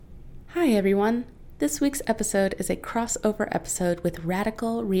Hi, everyone. This week's episode is a crossover episode with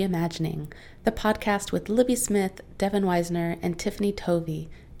Radical Reimagining, the podcast with Libby Smith, Devin Weisner, and Tiffany Tovey,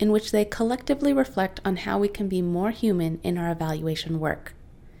 in which they collectively reflect on how we can be more human in our evaluation work.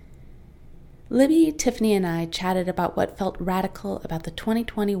 Libby, Tiffany, and I chatted about what felt radical about the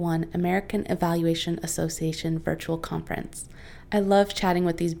 2021 American Evaluation Association virtual conference. I love chatting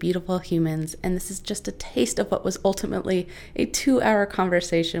with these beautiful humans, and this is just a taste of what was ultimately a 2-hour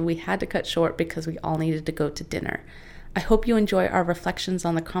conversation we had to cut short because we all needed to go to dinner. I hope you enjoy our reflections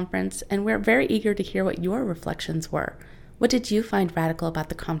on the conference, and we're very eager to hear what your reflections were. What did you find radical about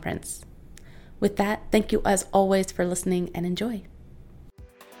the conference? With that, thank you as always for listening and enjoy.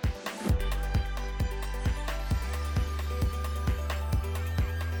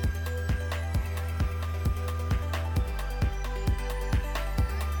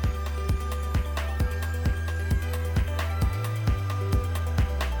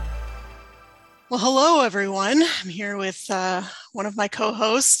 Well, hello, everyone. I'm here with one of my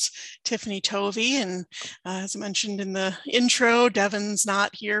co-hosts, Tiffany Tovey. And as I mentioned in the intro, Devin's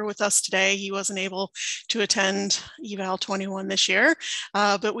not here with us today. He wasn't able to attend Eval 21 this year.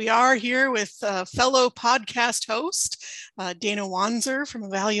 But we are here with fellow podcast host, Dana Wanzer from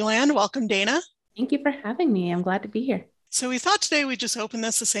Evaluland. Welcome, Dana. Thank you for having me. I'm glad to be here. So we thought today we'd just open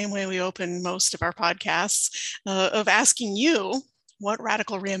this the same way we open most of our podcasts, of asking you what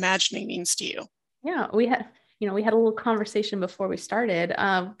radical reimagining means to you. Yeah, we had a little conversation before we started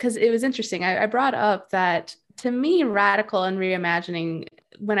because it was interesting. I brought up that to me, radical and reimagining,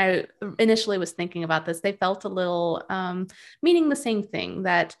 when I initially was thinking about this, they felt a little meaning the same thing,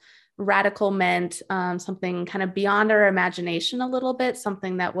 that radical meant something kind of beyond our imagination a little bit,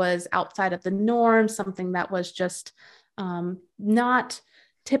 something that was outside of the norm, something that was just not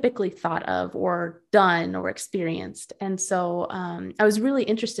typically thought of or done or experienced. And so I was really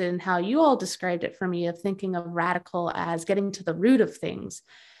interested in how you all described it for me, of thinking of radical as getting to the root of things.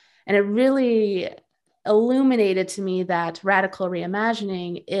 And it really illuminated to me that radical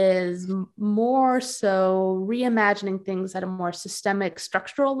reimagining is more so reimagining things at a more systemic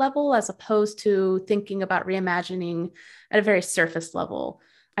structural level, as opposed to thinking about reimagining at a very surface level.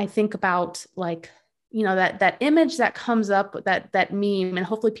 I think about that image that comes up, that meme, and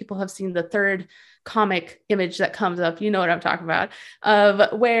hopefully people have seen the third comic image that comes up. You know what I'm talking about,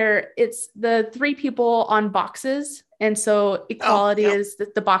 of where it's the three people on boxes. And so equality is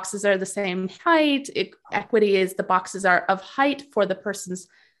that the boxes are the same height. Equity is the boxes are of height for the person's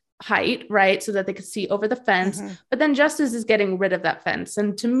height, right? So that they could see over the fence. Mm-hmm. But then justice is getting rid of that fence.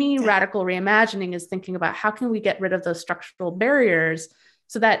 And to me, radical reimagining is thinking about how can we get rid of those structural barriers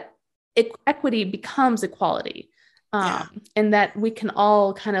so that equity becomes equality, and that we can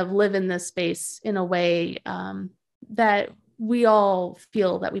all kind of live in this space in a way that we all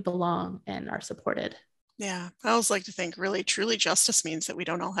feel that we belong and are supported. Yeah, I always like to think really, truly justice means that we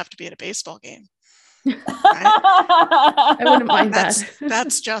don't all have to be at a baseball game. Right? I wouldn't mind that.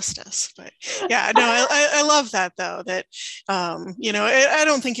 That's justice. But yeah, no, I love that though, that, I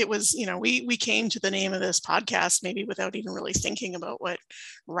don't think it was, we came to the name of this podcast maybe without even really thinking about what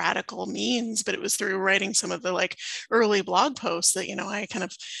radical means, but it was through writing some of the early blog posts that, I kind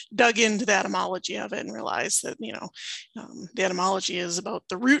of dug into the etymology of it and realized that, the etymology is about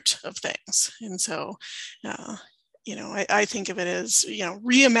the root of things. And so, I think of it as,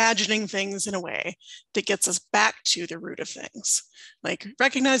 reimagining things in a way that gets us back to the root of things, like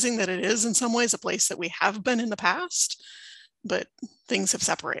recognizing that it is in some ways a place that we have been in the past, but things have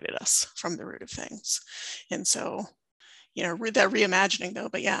separated us from the root of things. And so, that reimagining though,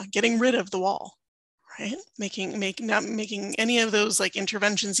 but getting rid of the wall, right? Not making any of those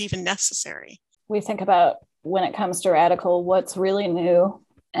interventions even necessary. We think about, when it comes to radical, what's really new.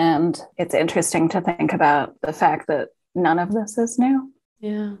 And it's interesting to think about the fact that none of this is new.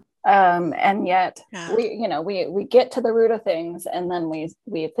 Yeah. And yet we get to the root of things, and then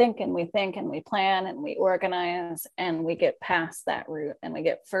we think and we plan and we organize, and we get past that root and we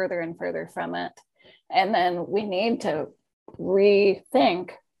get further and further from it. And then we need to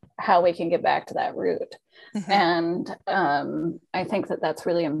rethink how we can get back to that root. Mm-hmm. And I think that that's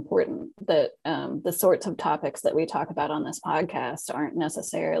really important, that the sorts of topics that we talk about on this podcast aren't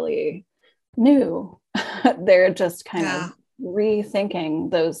necessarily new. They're just kind of rethinking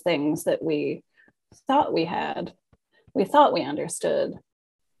those things that we thought we had, we thought we understood,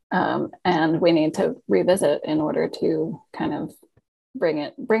 and we need to revisit in order to kind of bring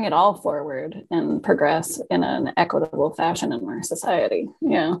it all forward and progress in an equitable fashion in our society.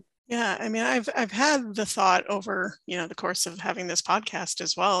 Yeah. Yeah, I mean, I've had the thought over, the course of having this podcast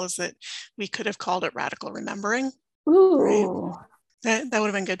as well, is that we could have called it radical remembering. Ooh. Right? That would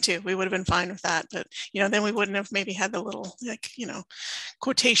have been good too. We would have been fine with that. But, then we wouldn't have maybe had the little,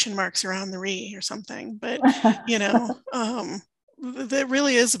 quotation marks around the re or something. But, that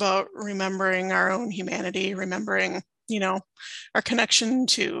really is about remembering our own humanity, remembering, our connection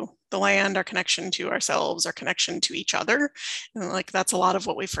to the land, our connection to ourselves, our connection to each other. And that's a lot of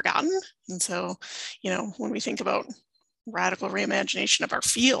what we've forgotten. And so, when we think about radical reimagination of our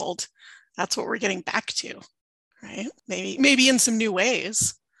field, that's what we're getting back to. Right? Maybe in some new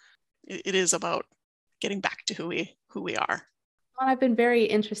ways, it is about getting back to who we are. Well, I've been very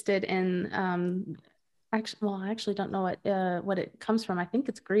interested in, I actually don't know what it comes from. I think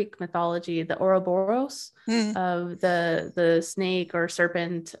it's Greek mythology, the Ouroboros of the snake or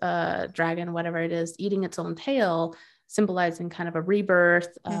serpent, dragon, whatever it is, eating its own tail, symbolizing kind of a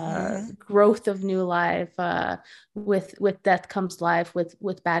rebirth, growth of new life. With death comes life,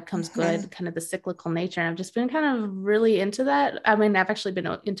 with bad comes good, kind of the cyclical nature. And I've just been kind of really into that. I mean, I've actually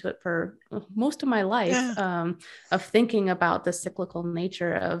been into it for most of my life, of thinking about the cyclical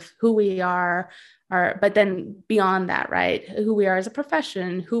nature of who we are, but then beyond that, right? Who we are as a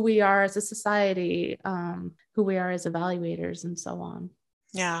profession, who we are as a society, who we are as evaluators, and so on.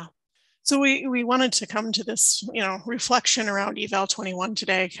 Yeah. So we wanted to come to this, reflection around Eval 21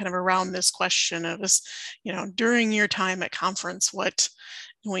 today, kind of around this question of this, during your time at conference, what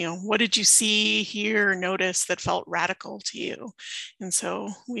did you see, hear, notice that felt radical to you? And so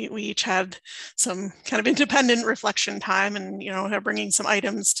we each had some kind of independent reflection time, and, are bringing some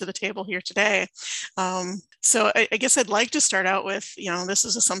items to the table here today. So I guess I'd like to start out with, this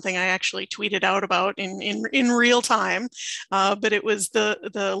is something I actually tweeted out about in real time, but it was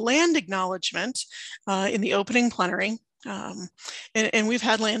the land acknowledgement in the opening plenary. And we've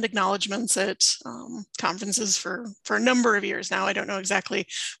had land acknowledgements at conferences for a number of years now. I don't know exactly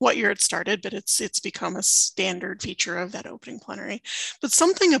what year it started, but it's become a standard feature of that opening plenary. But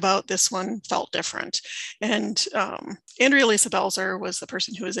something about this one felt different. And Andrea Lisa Belzer was the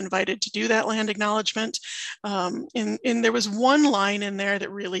person who was invited to do that land acknowledgement. And there was one line in there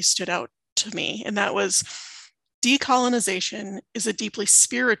that really stood out to me, and that was, decolonization is a deeply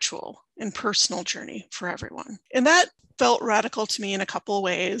spiritual and personal journey for everyone. And that felt radical to me in a couple of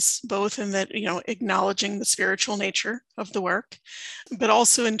ways, both in that, acknowledging the spiritual nature of the work, but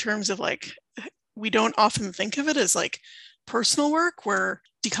also in terms of we don't often think of it as personal work. We're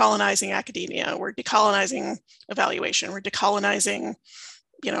decolonizing academia, we're decolonizing evaluation, we're decolonizing,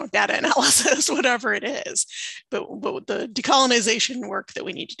 data analysis, whatever it is. But the decolonization work that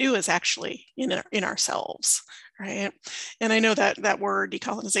we need to do is actually in ourselves, right? And I know that word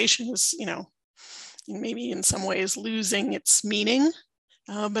decolonization is, maybe in some ways losing its meaning.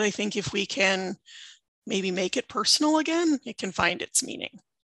 But I think if we can maybe make it personal again, it can find its meaning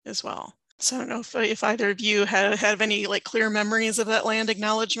as well. So I don't know if either of you have any clear memories of that land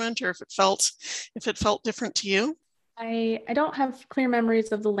acknowledgement, or if it felt different to you. I don't have clear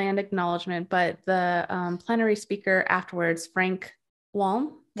memories of the land acknowledgement, but the plenary speaker afterwards, Frank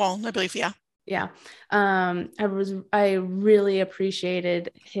Waln, I believe, yeah. Yeah. I really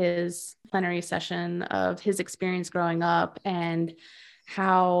appreciated his plenary session of his experience growing up and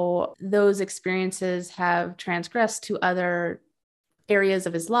how those experiences have transgressed to other areas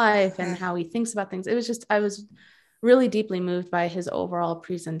of his life and how he thinks about things. I was really deeply moved by his overall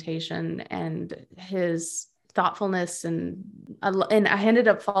presentation and his thoughtfulness, and I ended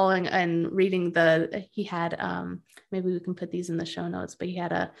up following and reading he had, maybe we can put these in the show notes, but he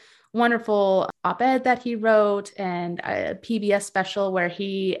had a wonderful op-ed that he wrote and a PBS special where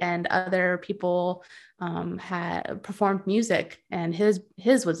he and other people had performed music, and his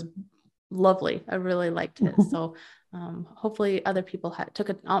was lovely. I really liked his. So hopefully other people took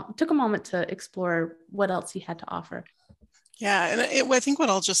a moment to explore what else he had to offer. Yeah, and I think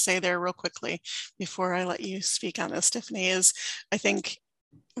what I'll just say there real quickly before I let you speak on this, Tiffany, is I think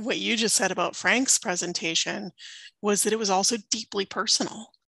what you just said about Frank's presentation was that it was also deeply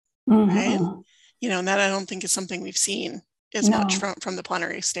personal, right? And that I don't think is something we've seen as much from the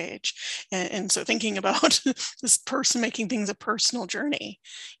plenary stage. And so thinking about this person making things a personal journey,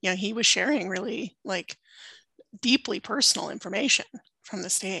 he was sharing really deeply personal information from the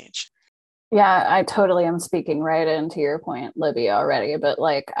stage. Yeah, I totally am speaking right into your point, Libby, already. But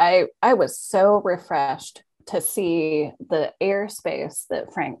I was so refreshed to see the airspace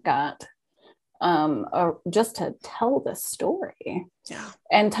that Frank got, just to tell the story. Yeah.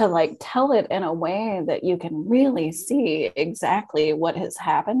 And to tell it in a way that you can really see exactly what has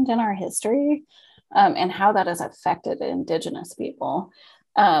happened in our history, and how that has affected Indigenous people.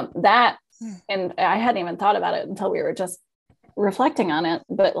 And I hadn't even thought about it until we were just reflecting on it,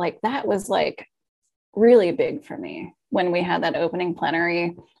 but that was really big for me when we had that opening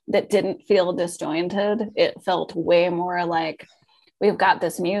plenary that didn't feel disjointed. It felt way more like we've got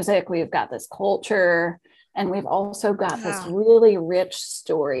this music, we've got this culture, and we've also got this really rich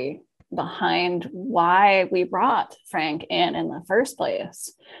story behind why we brought Frank in the first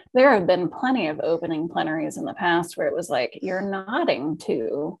place. There have been plenty of opening plenaries in the past where it was like, you're nodding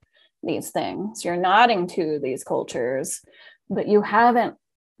to these things, you're nodding to these cultures, but you haven't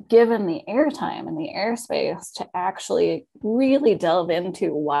given the airtime and the airspace to actually really delve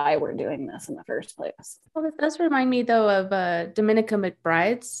into why we're doing this in the first place. Well, it does remind me, though, of Dominica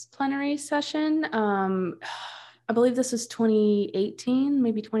McBride's plenary session. I believe this was 2018,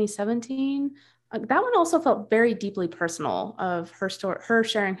 maybe 2017. That one also felt very deeply personal, of her story, her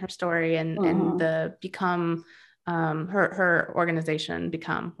sharing her story, and the Become, her organization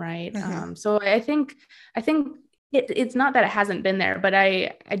Become, right? So I think it's not that it hasn't been there, but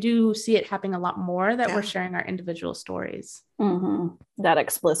I do see it happening a lot more, that we're sharing our individual stories. That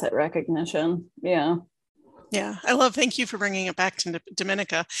explicit recognition. Yeah, thank you for bringing it back to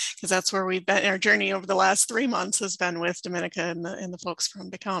Dominica, because that's where we've been. Our journey over the last 3 months has been with Dominica and the folks from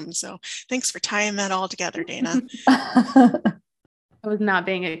Become. So thanks for tying that all together, Dana. I was not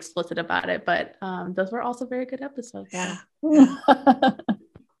being explicit about it, but those were also very good episodes. Yeah.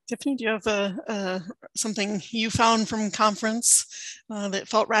 Tiffany, do you have something you found from conference that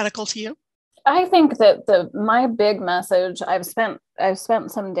felt radical to you? I think that my big message, I've spent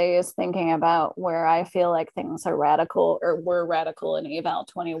some days thinking about where I feel like things are radical, or were radical, in Eval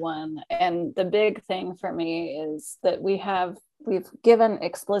 21. And the big thing for me is that we've given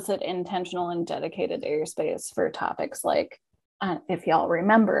explicit, intentional, and dedicated airspace for topics like, if y'all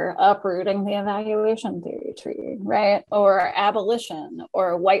remember, uprooting the evaluation theory tree, right? Or abolition,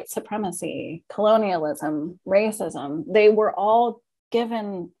 or white supremacy, colonialism, racism. They were all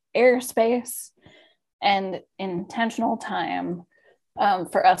given airspace and intentional time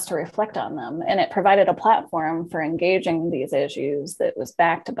for us to reflect on them. And it provided a platform for engaging these issues that was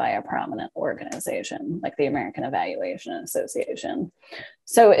backed by a prominent organization like the American Evaluation Association.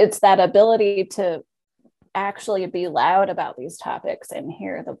 So it's that ability to actually be loud about these topics and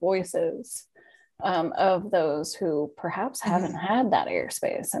hear the voices of those who perhaps haven't had that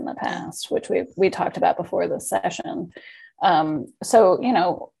airspace in the past, which we talked about before this session.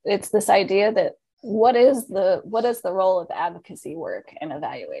 So, it's this idea that what is the role of advocacy work in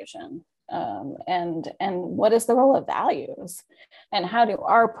evaluation? And what is the role of values? And how do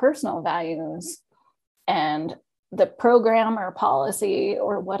our personal values and the program or policy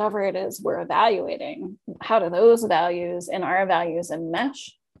or whatever it is we're evaluating, how do those values and our values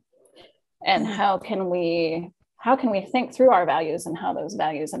enmesh? And how can we think through our values and how those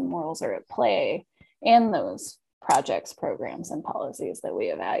values and morals are at play in those projects, programs, and policies that we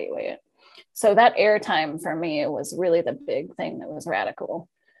evaluate? So that airtime for me was really the big thing that was radical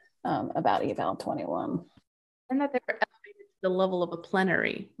about Eval 21. And that they were elevated to the level of a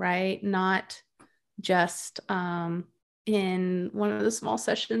plenary, right? Not just in one of the small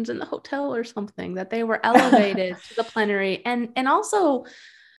sessions in the hotel or something, that they were elevated to the plenary and also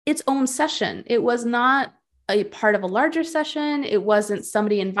its own session. It was not a part of a larger session. It wasn't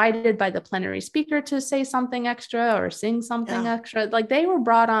somebody invited by the plenary speaker to say something extra or sing something extra. Like, they were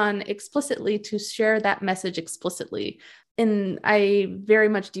brought on explicitly to share that message explicitly. And I very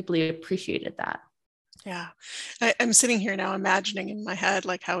much deeply appreciated that. Yeah, I'm sitting here now imagining in my head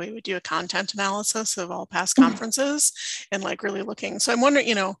like how we would do a content analysis of all past conferences and like really looking. So I'm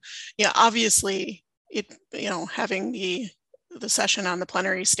wondering, obviously having the session on the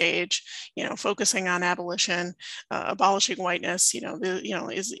plenary stage, focusing on abolition, abolishing whiteness,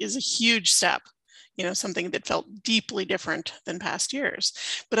 is a huge step, something that felt deeply different than past years.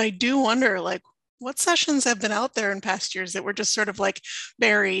 But I do wonder, like, what sessions have been out there in past years that were just sort of like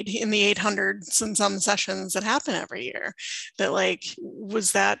buried in the 800s and some sessions that happen every year? That, like,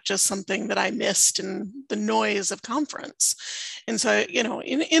 was that just something that I missed in the noise of conference? And so,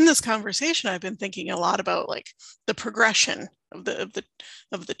 in this conversation, I've been thinking a lot about like the progression of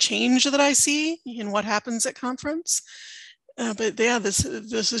the change that I see in what happens at conference. But yeah, this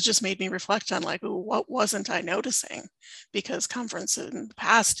has just made me reflect on like, what wasn't I noticing? Because conference in the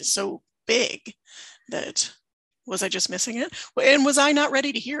past is so big that was I just missing it? And was I not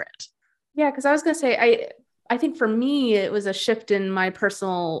ready to hear it? Yeah, because I was going to say, I think for me, it was a shift in my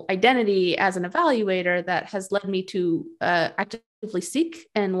personal identity as an evaluator that has led me to actively seek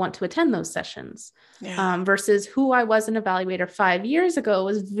and want to attend those sessions. Versus who I was an evaluator 5 years ago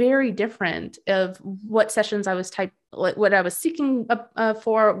was very different of what sessions I was what I was seeking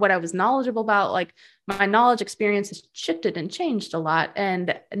for, what I was knowledgeable about. Like my knowledge experience has shifted and changed a lot.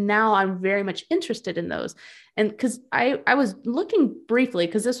 And now I'm very much interested in those. And because I was looking briefly,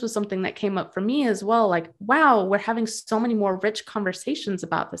 because this was something that came up for me as well, like, wow, we're having so many more rich conversations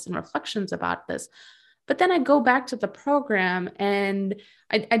about this and reflections about this. But then I go back to the program and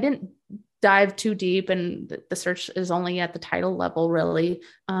I didn't dive too deep, and the search is only at the title level, really.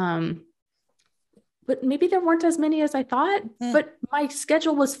 But maybe there weren't as many as I thought, but my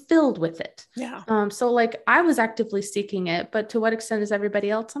schedule was filled with it. Yeah. So like I was actively seeking it, but to what extent is everybody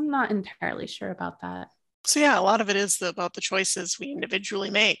else? I'm not entirely sure about that. So yeah, a lot of it is about the choices we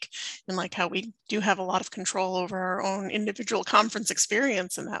individually make, and like how we do have a lot of control over our own individual conference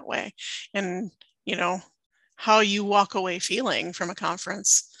experience in that way. And, you know, how you walk away feeling from a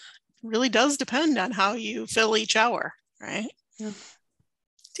conference really does depend on how you fill each hour, right? Yeah.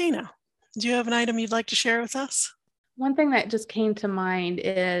 Dana, do you have an item you'd like to share with us? One thing that just came to mind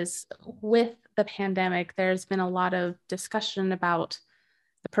is with the pandemic, there's been a lot of discussion about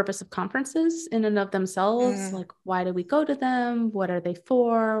the purpose of conferences in and of themselves. Like, why do we go to them? What are they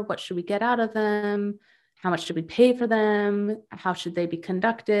for? What should we get out of them? How much should we pay for them? How should they be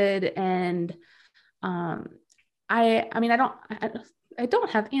conducted? And I mean, I don't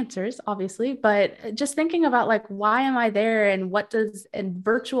have answers, obviously, but just thinking about like, why am I there, and what does a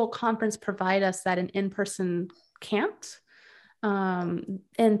virtual conference provide us that an in-person can't? And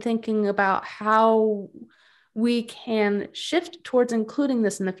thinking about how we can shift towards including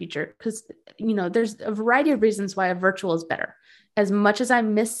this in the future, because, you know, there's a variety of reasons why a virtual is better. As much as I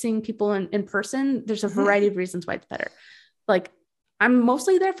miss seeing people in person, there's a variety of reasons why it's better. Like, I'm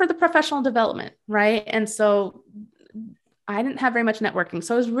mostly there for the professional development, right? And so I didn't have very much networking.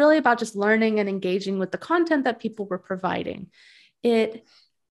 So it was really about just learning and engaging with the content that people were providing. It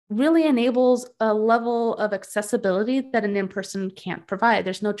really enables a level of accessibility that an in-person can't provide.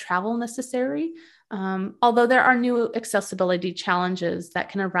 There's no travel necessary, although there are new accessibility challenges that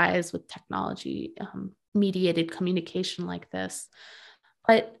can arise with technology mediated communication like this.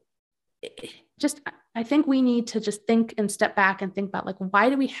 But I think we need to just think and step back and think about, like, why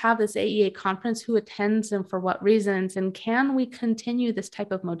do we have this AEA conference? Who attends and for what reasons? And can we continue this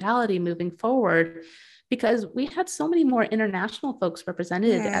type of modality moving forward? Because we had so many more international folks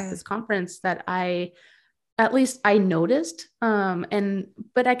represented at this conference that at least I noticed.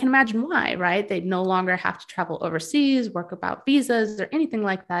 But I can imagine why, right? They no longer have to travel overseas, work about visas or anything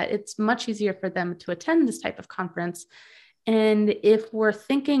like that. It's much easier for them to attend this type of conference. And if we're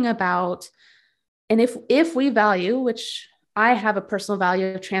thinking about, and if we value, which I have a personal value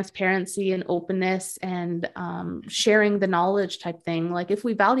of transparency and openness and sharing the knowledge type thing, like if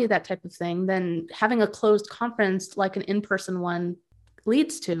we value that type of thing, then having a closed conference like an in-person one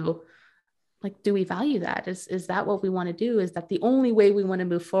leads to, like, do we value that? Is that what we want to do? Is that the only way we want to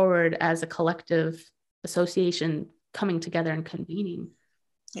move forward as a collective association coming together and convening?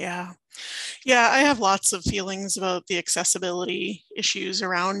 Yeah. Yeah, I have lots of feelings about the accessibility issues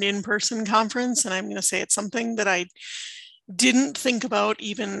around in-person conference. And I'm going to say it's something that I didn't think about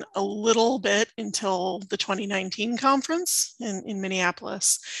even a little bit until the 2019 conference in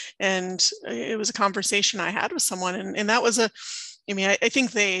Minneapolis. And it was a conversation I had with someone. And that was I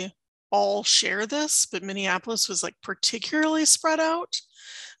think they all share this, but Minneapolis was like particularly spread out,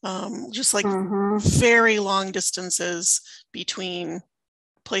 just like very long distances between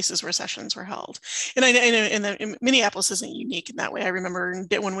places where sessions were held. And I know Minneapolis isn't unique in that way. I remember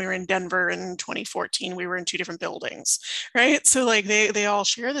when we were in Denver in 2014, we were in two different buildings, right? So like they all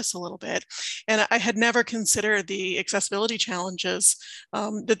share this a little bit. And I had never considered the accessibility challenges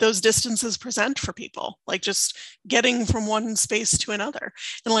that those distances present for people, like just getting from one space to another.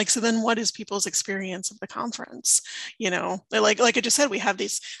 And like, so then what is people's experience of the conference? You know, like I just said, we have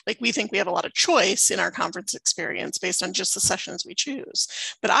these, like, we think we have a lot of choice in our conference experience based on just the sessions we choose.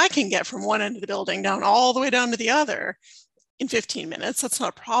 But I can get from one end of the building down all the way down to the other in 15 minutes. That's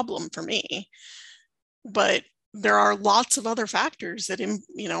not a problem for me. But there are lots of other factors that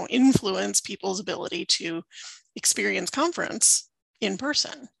influence people's ability to experience conference in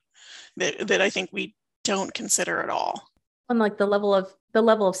person that I think we don't consider at all. And like the level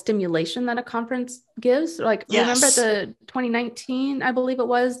of stimulation that a conference gives. Like, yes. Remember the 2019, I believe it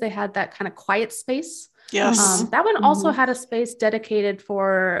was, they had that kind of quiet space. Yes. That one also had a space dedicated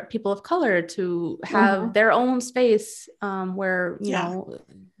for people of color to have their own space where, you know,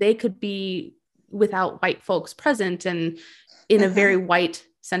 they could be without white folks present and in a very white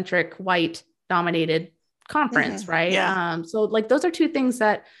centric, white dominated conference. Right. Yeah. So like, those are two things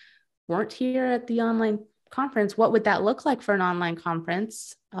that weren't here at the online conference. What would that look like for an online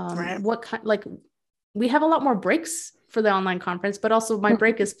conference? Right. What kind, like, we have a lot more breaks for the online conference, but also my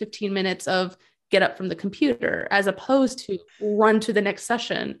break is 15 minutes of get up from the computer as opposed to run to the next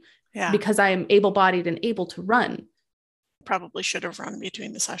session because I am able-bodied and able to run. Probably should have run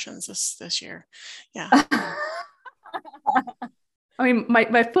between the sessions this year. Yeah. I mean,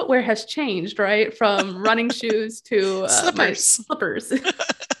 my footwear has changed, right? From running shoes to my slippers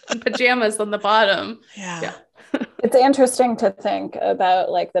and pajamas on the bottom. Yeah. It's interesting to think about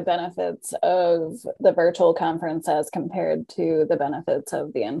like the benefits of the virtual conference as compared to the benefits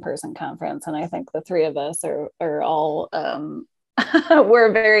of the in-person conference. And I think the three of us are all,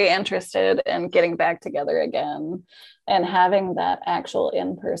 we're very interested in getting back together again and having that actual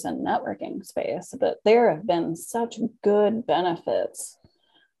in-person networking space. But there have been such good benefits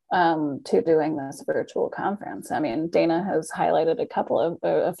to doing this virtual conference. I mean, Dana has highlighted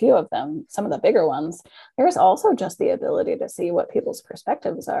a few of them, some of the bigger ones. There's also just the ability to see what people's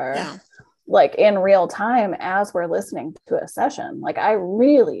perspectives are, like in real time as we're listening to a session. Like I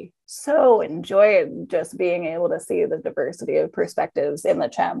really so enjoyed just being able to see the diversity of perspectives in the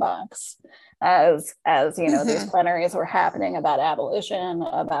chat box as you know, these plenaries were happening about abolition,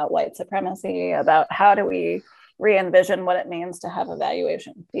 about white supremacy, about how do we re-envision what it means to have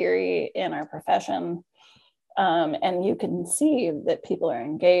evaluation theory in our profession. And you can see that people are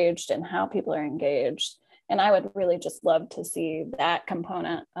engaged and how people are engaged. And I would really just love to see that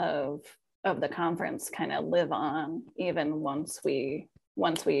component of the conference kind of live on even once we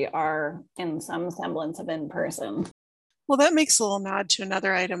are in some semblance of in-person. Well, that makes a little nod to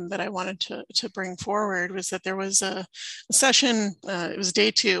another item that I wanted to bring forward, was that there was a session, it was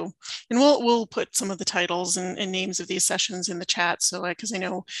day 2, and we'll put some of the titles and names of these sessions in the chat. So because I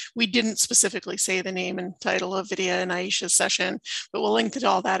know we didn't specifically say the name and title of Vidya and Aisha's session, but we'll link to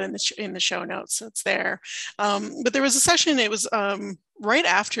all that in the show notes, so it's there. But there was a session, it was right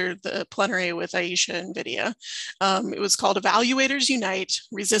after the plenary with Aisha and Vidya. It was called Evaluators Unite,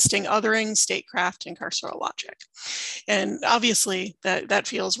 Resisting Othering, Statecraft, and Carceral Logic. And obviously that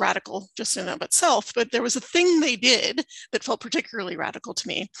feels radical just in and of itself, but there was a thing they did that felt particularly radical to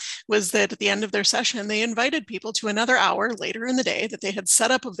me, was that at the end of their session, they invited people to another hour later in the day that they had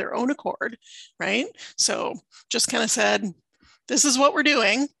set up of their own accord, right? So just kind of said, this is what we're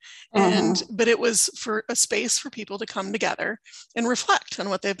doing. But it was for a space for people to come together and reflect on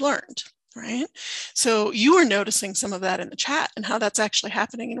what they've learned, right? So you were noticing some of that in the chat and how that's actually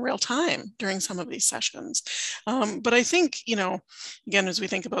happening in real time during some of these sessions. But I think, you know, again, as we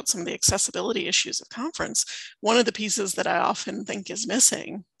think about some of the accessibility issues of conference, one of the pieces that I often think is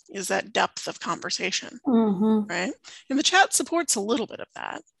missing is that depth of conversation, right? And the chat supports a little bit of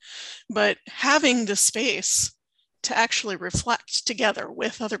that, but having the space to actually reflect together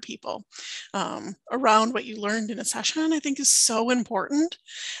with other people around what you learned in a session, I think is so important.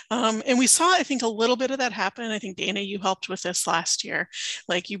 And we saw, I think, a little bit of that happen. I think, Dana, you helped with this last year.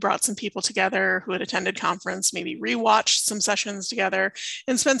 Like you brought some people together who had attended conference, maybe rewatched some sessions together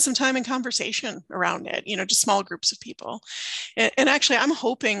and spent some time in conversation around it, you know, just small groups of people. And actually, I'm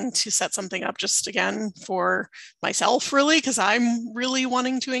hoping to set something up just again for myself, really, because I'm really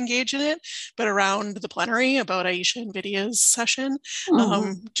wanting to engage in it, but around the plenary about Aisha and Vidya's session,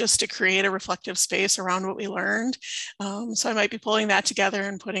 just to create a reflective space around what we learned. So I might be pulling that together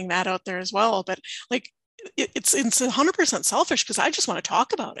and putting that out there as well. But like, it's 100% selfish because I just want to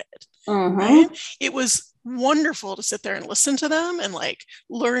talk about it. Right? It was wonderful to sit there and listen to them and like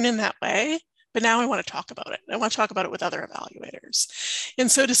learn in that way. But now I want to talk about it. I want to talk about it with other evaluators.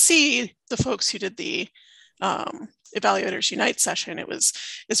 And so to see the folks who did the Evaluators Unite session, it was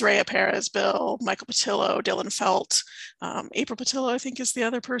Isaiah Perez, Bill, Michael Patillo, Dylan Felt, April Patillo, I think is the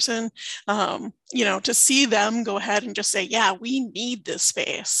other person, you know, to see them go ahead and just say, yeah, we need this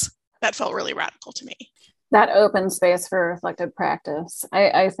space. That felt really radical to me. That open space for reflective practice.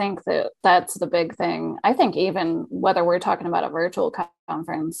 I think that's the big thing. I think even whether we're talking about a virtual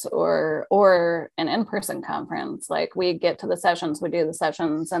conference or an in-person conference, like we get to the sessions, we do the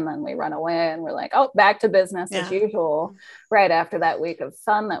sessions, and then we run away and we're like, oh, back to business as usual, right after that week of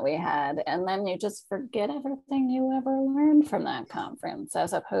fun that we had. And then you just forget everything you ever learned from that conference,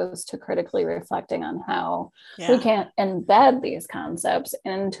 as opposed to critically reflecting on how we can embed these concepts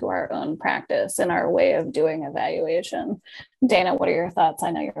into our own practice and our way of doing evaluation. Dana, what are your thoughts?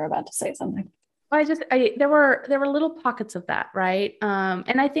 I know you were about to say something. There were little pockets of that, right?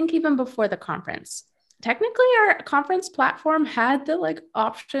 And I think even before the conference, technically our conference platform had the like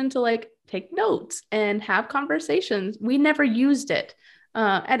option to like take notes and have conversations. We never used it.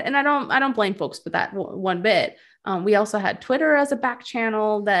 And I don't blame folks for that one bit. We also had Twitter as a back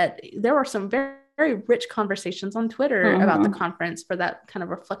channel that there were some very, very rich conversations on Twitter about the conference for that kind of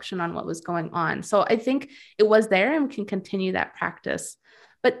reflection on what was going on. So I think it was there, and we can continue that practice.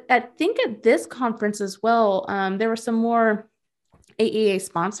 But I think at this conference as well, there were some more AEA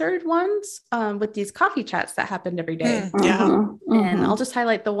sponsored ones with these coffee chats that happened every day. And I'll just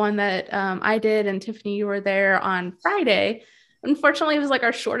highlight the one that I did, and Tiffany, you were there on Friday. Unfortunately, it was like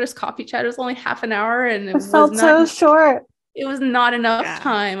our shortest coffee chat. It was only half an hour, and it felt so short. It was not enough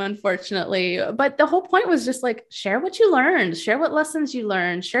time, unfortunately. But the whole point was just like, share what you learned, share what lessons you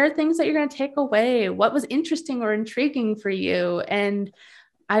learned, share things that you're going to take away, what was interesting or intriguing for you. And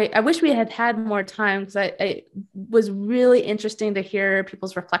I wish we had had more time, because it was really interesting to hear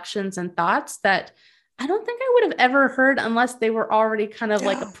people's reflections and thoughts that I don't think I would have ever heard unless they were already kind of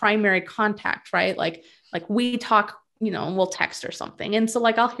like a primary contact, right? Like we talk, we'll text or something. And so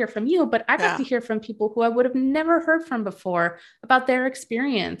like, I'll hear from you, but I got to hear from people who I would have never heard from before about their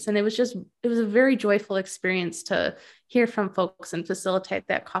experience. And it was a very joyful experience to hear from folks and facilitate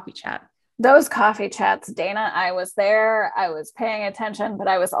that coffee chat. Those coffee chats, Dana, I was there, I was paying attention, but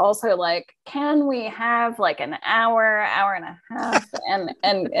I was also like, can we have like an hour and a half? And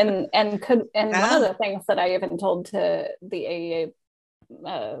one of the things that I even told to the AEA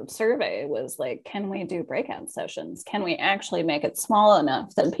survey was like, can we do breakout sessions? Can we actually make it small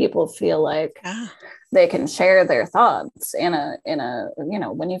enough that people feel like they can share their thoughts in a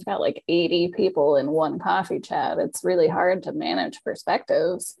when you've got like 80 people in one coffee chat, it's really hard to manage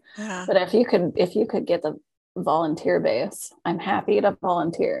perspectives. But if you could get the volunteer base, I'm happy to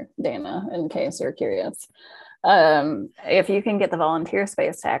volunteer, Dana, in case you're curious. If you can get the volunteer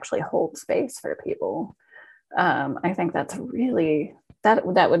space to actually hold space for people, I think that's really that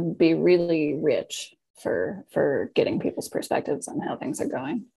would be really rich for getting people's perspectives on how things are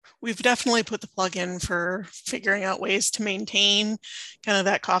going. We've definitely put the plug in for figuring out ways to maintain kind of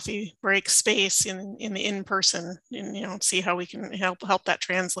that coffee break space in the in-person, and see how we can help that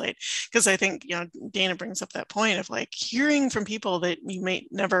translate. Because I think Dana brings up that point of like hearing from people that you may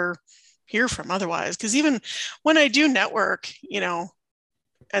never hear from otherwise. Because even when I do network,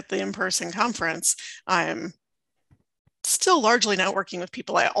 at the in-person conference, I'm still largely networking with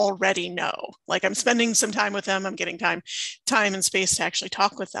people I already know. Like I'm spending some time with them. I'm getting time and space to actually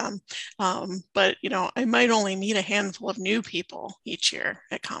talk with them. But I might only meet a handful of new people each year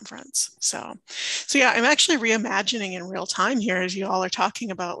at conference. So yeah, I'm actually reimagining in real time here as you all are talking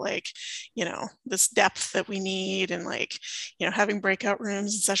about like, this depth that we need and like, having breakout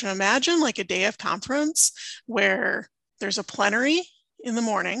rooms and such. And imagine like a day of conference where there's a plenary in the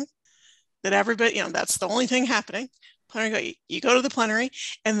morning that everybody, that's the only thing happening. You go to the plenary,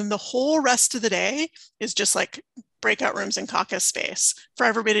 and then the whole rest of the day is just like breakout rooms and caucus space for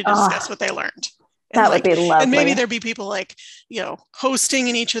everybody to discuss what they learned. That would be lovely. And maybe there'd be people like, hosting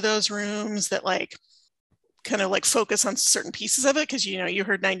in each of those rooms that like kind of like focus on certain pieces of it. Cause you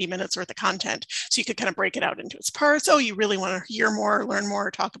heard 90 minutes worth of content. So you could kind of break it out into its parts. Oh, you really want to hear more, learn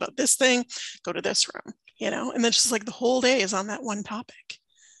more, talk about this thing, go to this room, and then just like the whole day is on that one topic.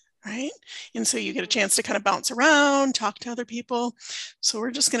 Right. And so you get a chance to kind of bounce around, talk to other people. So we're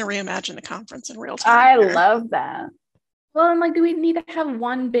just going to reimagine the conference in real time. I love that. Well, and like, do we need to have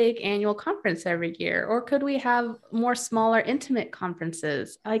one big annual conference every year, or could we have more smaller, intimate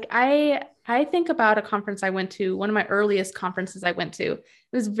conferences? Like I think about a conference I went to, one of my earliest conferences I went to. It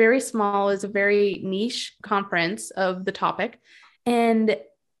was very small. It was a very niche conference of the topic, and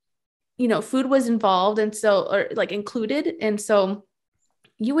food was involved, and so or like included, and so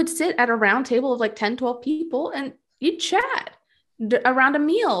you would sit at a round table of like 10, 12 people and you'd chat around a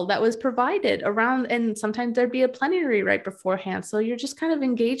meal that was provided around. And sometimes there'd be a plenary right beforehand. So you're just kind of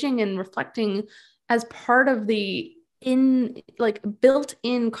engaging and reflecting as part of the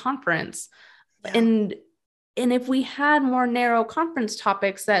built-in conference. And if we had more narrow conference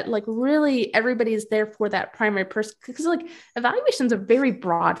topics that like really everybody's there for that primary person, because like evaluation is a very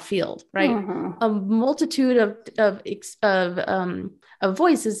broad field, right? A multitude of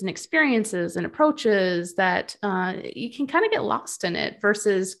voices and experiences and approaches that you can kind of get lost in it,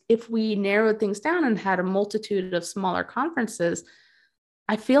 versus if we narrowed things down and had a multitude of smaller conferences,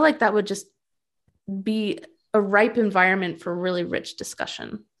 I feel like that would just be a ripe environment for really rich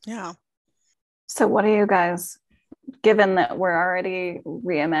discussion. Yeah. So what do you guys, given that we're already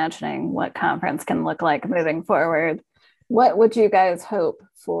reimagining what conference can look like moving forward, what would you guys hope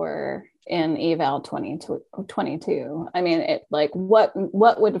for in eval 2022? I mean, what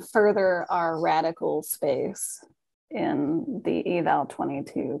would further our radical space in the eval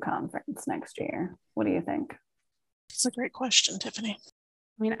 22 conference next year? What do you think? It's a great question, Tiffany.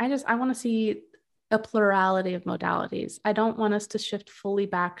 I mean, I want to see a plurality of modalities. I don't want us to shift fully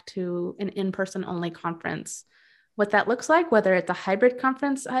back to an in-person only conference. What that looks like, whether it's a hybrid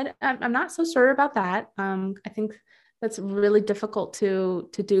conference, I'm not so sure about that. I think that's really difficult to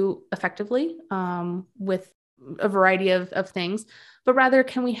do effectively with a variety of things, but rather,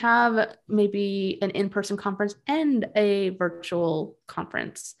 can we have maybe an in-person conference and a virtual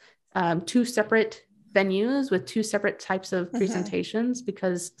conference, two separate venues with two separate types of presentations,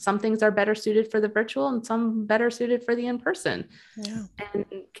 because some things are better suited for the virtual and some better suited for the in-person. Yeah. And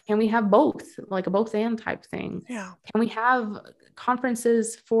can we have both, like a both and type thing? Yeah. Can we have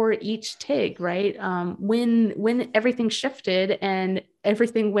conferences for each TIG, right? When everything shifted and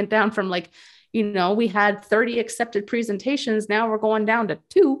everything went down from like, we had 30 accepted presentations, now we're going down to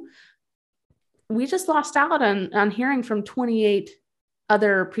 2. We just lost out on hearing from 28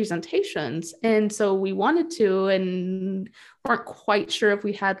 other presentations. And so we wanted to, and weren't quite sure if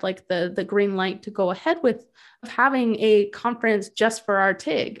we had like the green light to go ahead with having a conference just for our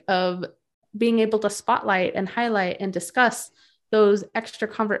TIG, of being able to spotlight and highlight and discuss those extra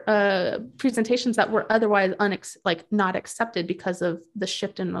presentations that were otherwise not accepted because of the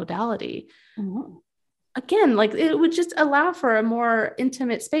shift in modality. Mm-hmm. Again, like it would just allow for a more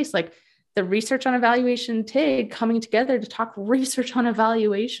intimate space, like the research on evaluation TIG coming together to talk research on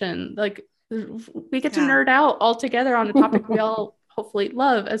evaluation. Like we get to nerd out all together on a topic we all hopefully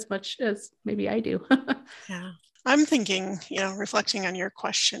love as much as maybe I do. Yeah. I'm thinking, reflecting on your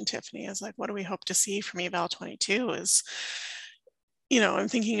question, Tiffany, is like, what do we hope to see from Eval 22 is, I'm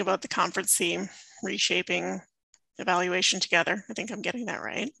thinking about the conference theme, reshaping evaluation together. I think I'm getting that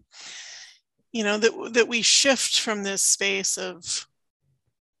right. That we shift from this space of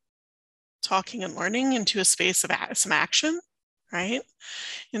talking and learning into a space of some action, right?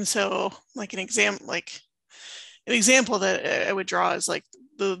 And so like an example that I would draw is like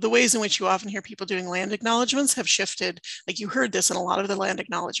the ways in which you often hear people doing land acknowledgements have shifted. Like you heard this in a lot of the land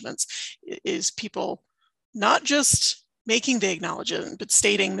acknowledgements, is people not just making the acknowledgement, but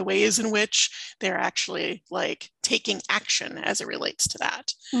stating the ways in which they're actually like taking action as it relates to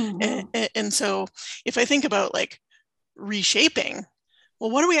that. Mm-hmm. And so if I think about like reshaping,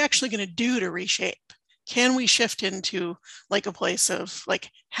 well, what are we actually going to do to reshape? Can we shift into like a place of like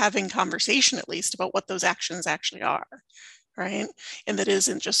having conversation at least about what those actions actually are, right? And that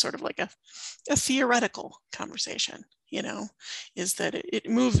isn't just sort of like a theoretical conversation, is that it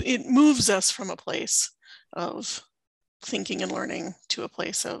moves us from a place of thinking and learning to a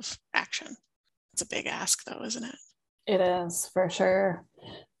place of action. It's a big ask though, isn't it? It is, for sure.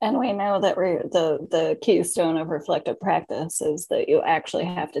 And we know that the keystone of reflective practice is that you actually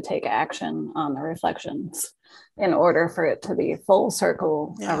have to take action on the reflections in order for it to be full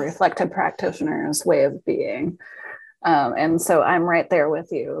circle, a reflective practitioner's way of being. And so I'm right there with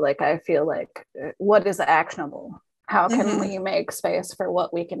you. Like, I feel like, what is actionable? How can we make space for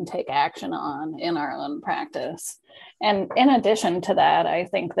what we can take action on in our own practice? And in addition to that, I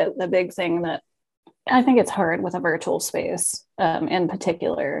think that the big thing that I think it's hard with a virtual space in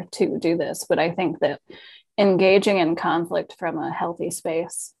particular to do this, but I think that engaging in conflict from a healthy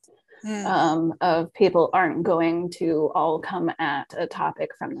space of people aren't going to all come at a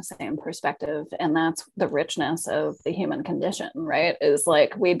topic from the same perspective. And that's the richness of the human condition, right? Is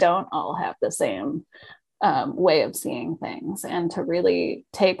like, we don't all have the same way of seeing things, and to really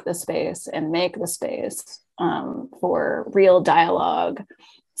take the space and make the space for real dialogue,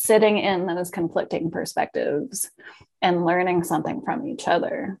 sitting in those conflicting perspectives and learning something from each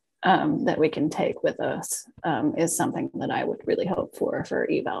other that we can take with us is something that I would really hope for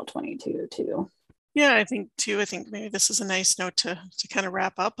Eval 22 too. Yeah, I think maybe this is a nice note to kind of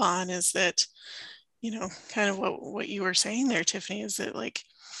wrap up on, is that, kind of what you were saying there, Tiffany, is that like,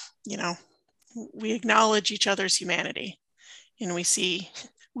 we acknowledge each other's humanity, and we see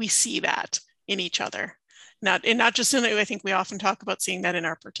that in each other. Not just in, I think we often talk about seeing that in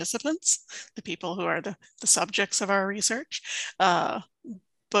our participants, the people who are the subjects of our research,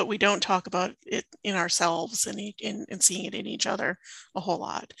 but we don't talk about it in ourselves and seeing it in each other a whole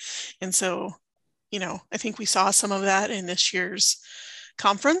lot. And so, I think we saw some of that in this year's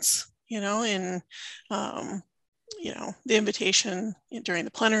conference, the invitation during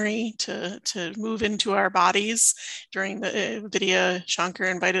the plenary to move into our bodies during the Vidya Shankar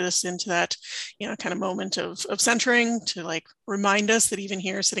invited us into that, kind of moment of centering, to like remind us that even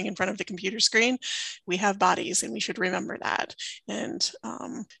here sitting in front of the computer screen, we have bodies and we should remember that. And,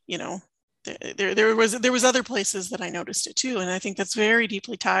 there was other places that I noticed it too. And I think that's very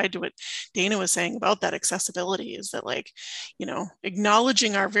deeply tied to what Dana was saying about that accessibility, is that like,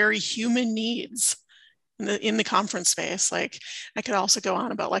 acknowledging our very human needs, in the conference space. Like I could also go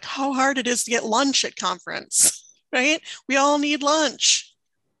on about like how hard it is to get lunch at conference, right? We all need lunch.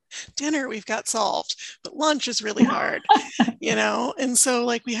 Dinner we've got solved, but lunch is really hard, and so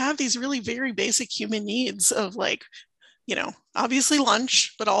like we have these really very basic human needs of like, obviously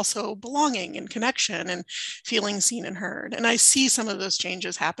lunch, but also belonging and connection and feeling seen and heard. And I see some of those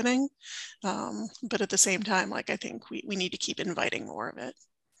changes happening, but at the same time, like I think we need to keep inviting more of it.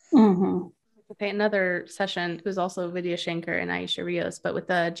 Mm-hmm. Okay, another session who's also Vidya Shankar and Aisha Rios, but with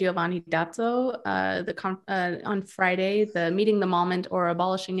Giovanni Dazzo, on Friday, the Meeting the Moment or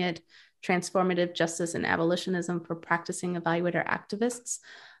Abolishing It, Transformative Justice and Abolitionism for Practicing Evaluator Activists.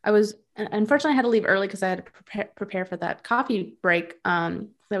 Unfortunately, I had to leave early because I had to prepare for that coffee break that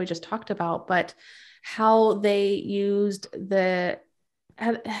we just talked about, but how they used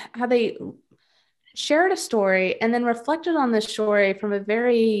how they shared a story and then reflected on the story from a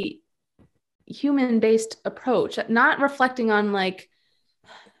very human-based approach, not reflecting on like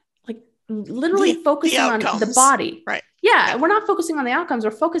literally focusing on the body. Right. Yeah. We're not focusing on the outcomes.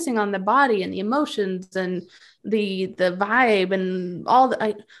 We're focusing on the body and the emotions and the vibe and all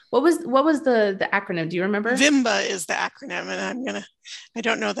the, what was the acronym? Do you remember? VIMBA is the acronym, and I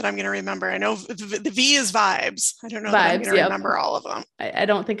don't know that I'm going to remember. I know the V is vibes. I don't know that I'm going to remember all of them. I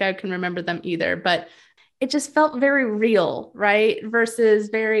don't think I can remember them either, but it just felt very real, right? Versus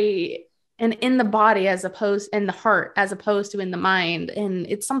very, and in the body in the heart, as opposed to in the mind. And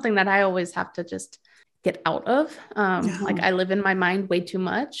it's something that I always have to just get out of. Like I live in my mind way too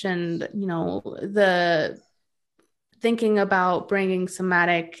much. And, the thinking about bringing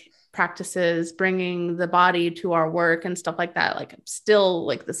somatic practices, bringing the body to our work and stuff like that. Like I'm still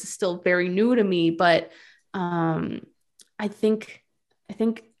like, this is still very new to me, but I think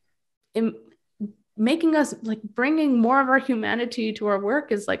in making us like bringing more of our humanity to our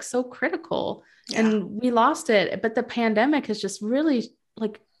work is like so critical. And we lost it. But the pandemic has just really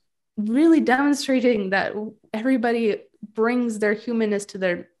demonstrating that everybody brings their humanness to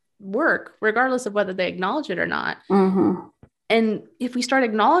their work, regardless of whether they acknowledge it or not. Mm-hmm. And if we start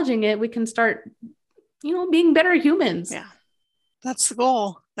acknowledging it, we can start, being better humans. Yeah, that's the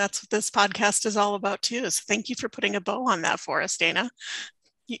goal. That's what this podcast is all about too. So thank you for putting a bow on that for us, Dana.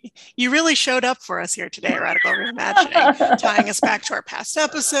 You really showed up for us here today, Radical Reimagining, tying us back to our past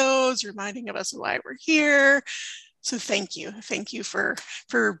episodes, reminding us why we're here. So thank you. Thank you for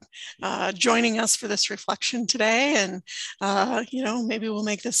joining us for this reflection today. And, maybe we'll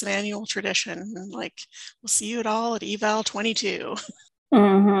make this an annual tradition. And we'll see you all at Eval 22.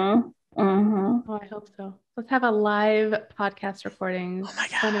 Mm-hmm. Mm-hmm. Oh, I hope so. Let's have a live podcast recording. Oh my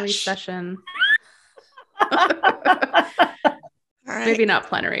gosh. Plenary session. All right. Maybe not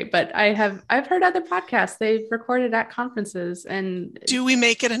plenary, but I've heard other podcasts they've recorded at conferences. And do we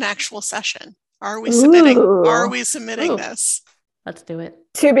make it an actual session? Are we submitting? Are we submitting this? Let's do it.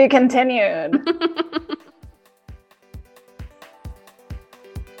 To be continued.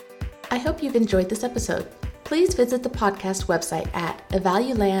 I hope you've enjoyed this episode. Please visit the podcast website at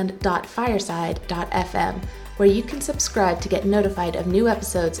evaluland.fireside.fm, where you can subscribe to get notified of new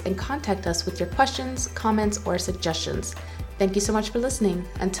episodes and contact us with your questions, comments, or suggestions. Thank you so much for listening.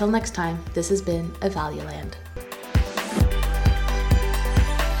 Until next time, this has been Evaluland.